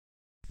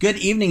Good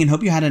evening and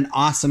hope you had an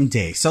awesome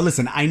day. So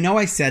listen, I know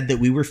I said that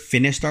we were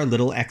finished our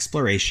little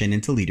exploration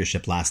into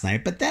leadership last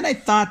night, but then I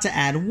thought to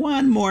add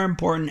one more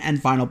important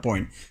and final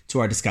point to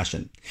our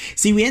discussion.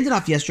 See, we ended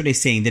off yesterday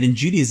saying that in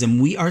Judaism,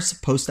 we are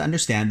supposed to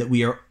understand that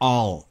we are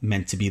all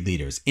meant to be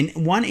leaders in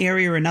one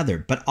area or another,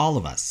 but all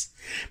of us.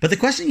 But the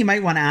question you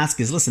might want to ask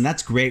is, listen,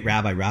 that's great,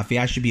 Rabbi Rafi,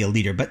 I should be a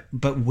leader,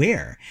 but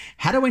where?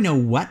 How do I know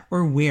what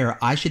or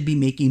where I should be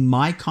making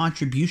my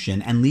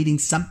contribution and leading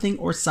something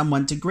or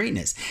someone to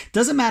greatness?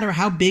 Doesn't matter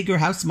how big or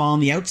how small in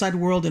the outside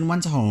world in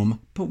one's home,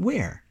 but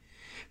where?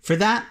 For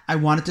that, I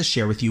wanted to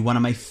share with you one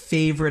of my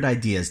favorite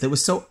ideas that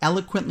was so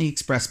eloquently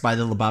expressed by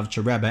the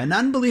Lubavitcher Rebbe, an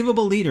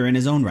unbelievable leader in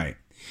his own right.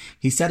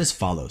 He said as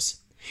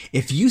follows: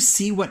 if you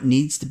see what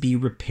needs to be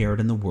repaired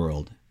in the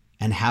world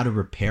and how to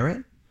repair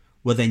it,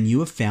 well, then you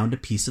have found a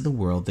piece of the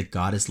world that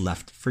God has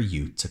left for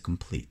you to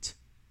complete.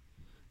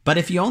 But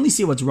if you only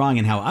see what's wrong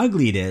and how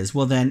ugly it is,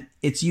 well, then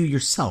it's you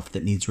yourself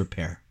that needs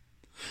repair.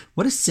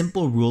 What a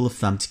simple rule of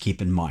thumb to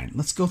keep in mind.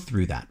 Let's go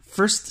through that.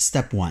 First,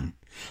 step one,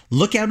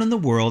 look out in the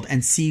world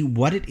and see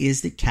what it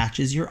is that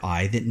catches your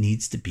eye that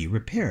needs to be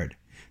repaired.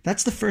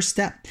 That's the first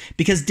step,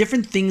 because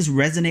different things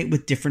resonate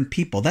with different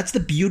people. That's the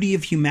beauty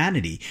of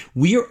humanity.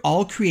 We are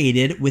all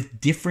created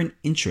with different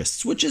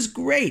interests, which is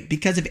great,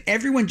 because if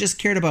everyone just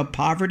cared about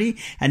poverty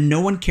and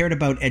no one cared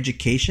about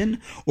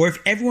education, or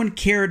if everyone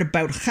cared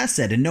about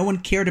chesed and no one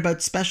cared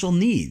about special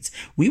needs,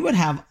 we would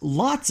have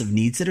lots of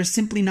needs that are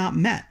simply not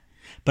met.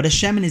 But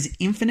Hashem in his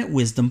infinite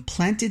wisdom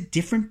planted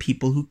different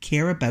people who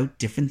care about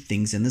different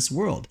things in this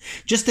world.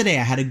 Just today,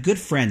 I had a good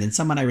friend and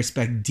someone I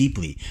respect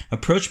deeply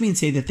approach me and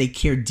say that they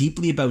care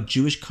deeply about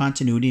Jewish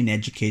continuity and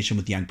education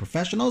with young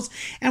professionals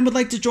and would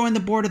like to join the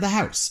board of the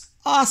house.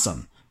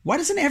 Awesome. Why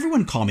doesn't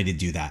everyone call me to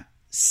do that?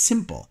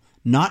 Simple.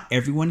 Not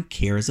everyone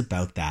cares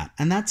about that,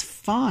 and that's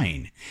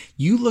fine.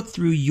 You look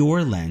through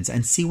your lens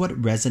and see what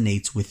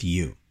resonates with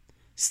you.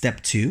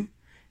 Step two,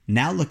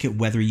 now look at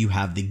whether you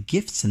have the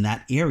gifts in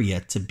that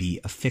area to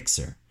be a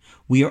fixer.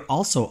 We are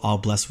also all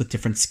blessed with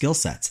different skill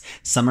sets.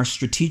 Some are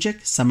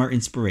strategic, some are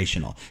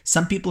inspirational.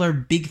 Some people are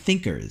big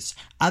thinkers.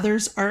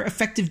 Others are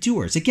effective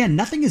doers. Again,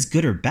 nothing is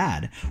good or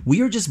bad.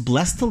 We are just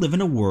blessed to live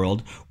in a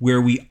world where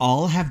we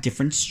all have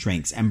different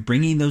strengths, and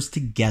bringing those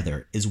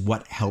together is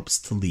what helps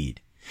to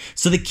lead.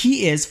 So the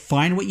key is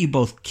find what you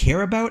both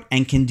care about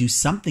and can do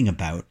something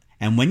about.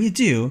 And when you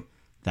do,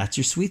 that's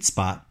your sweet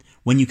spot,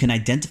 when you can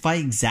identify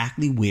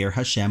exactly where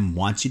Hashem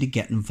wants you to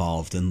get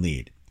involved and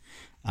lead.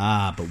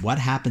 But what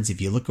happens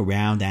if you look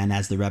around and,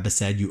 as the Rebbe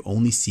said, you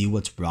only see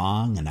what's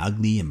wrong and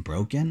ugly and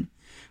broken?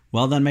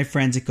 Well then, my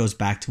friends, it goes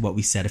back to what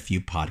we said a few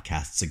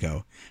podcasts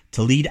ago.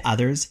 To lead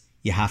others,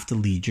 you have to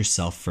lead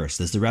yourself first.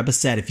 As the Rebbe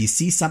said, if you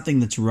see something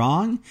that's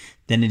wrong,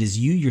 then it is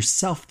you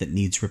yourself that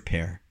needs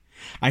repair.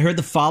 I heard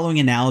the following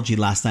analogy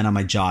last night on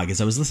my jog as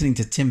I was listening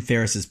to Tim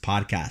Ferriss's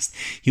podcast.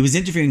 He was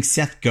interviewing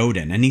Seth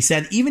Godin, and he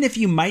said, even if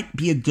you might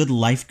be a good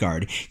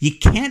lifeguard, you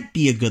can't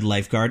be a good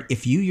lifeguard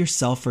if you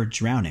yourself are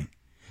drowning.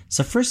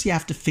 So first you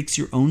have to fix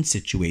your own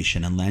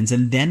situation and lens,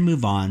 and then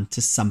move on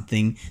to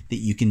something that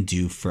you can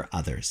do for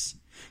others.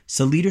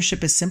 So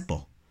leadership is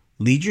simple.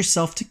 Lead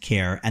yourself to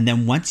care, and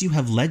then once you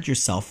have led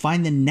yourself,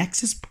 find the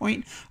nexus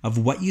point of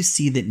what you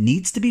see that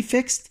needs to be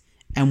fixed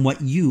and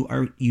what you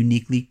are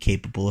uniquely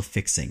capable of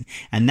fixing.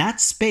 And that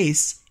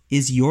space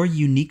is your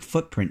unique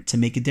footprint to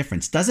make a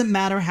difference. Doesn't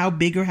matter how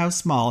big or how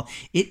small,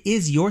 it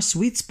is your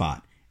sweet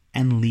spot.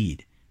 And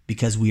lead,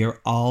 because we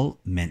are all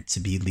meant to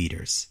be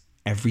leaders,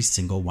 every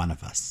single one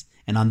of us.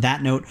 And on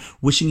that note,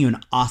 wishing you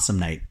an awesome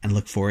night and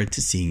look forward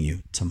to seeing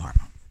you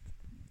tomorrow.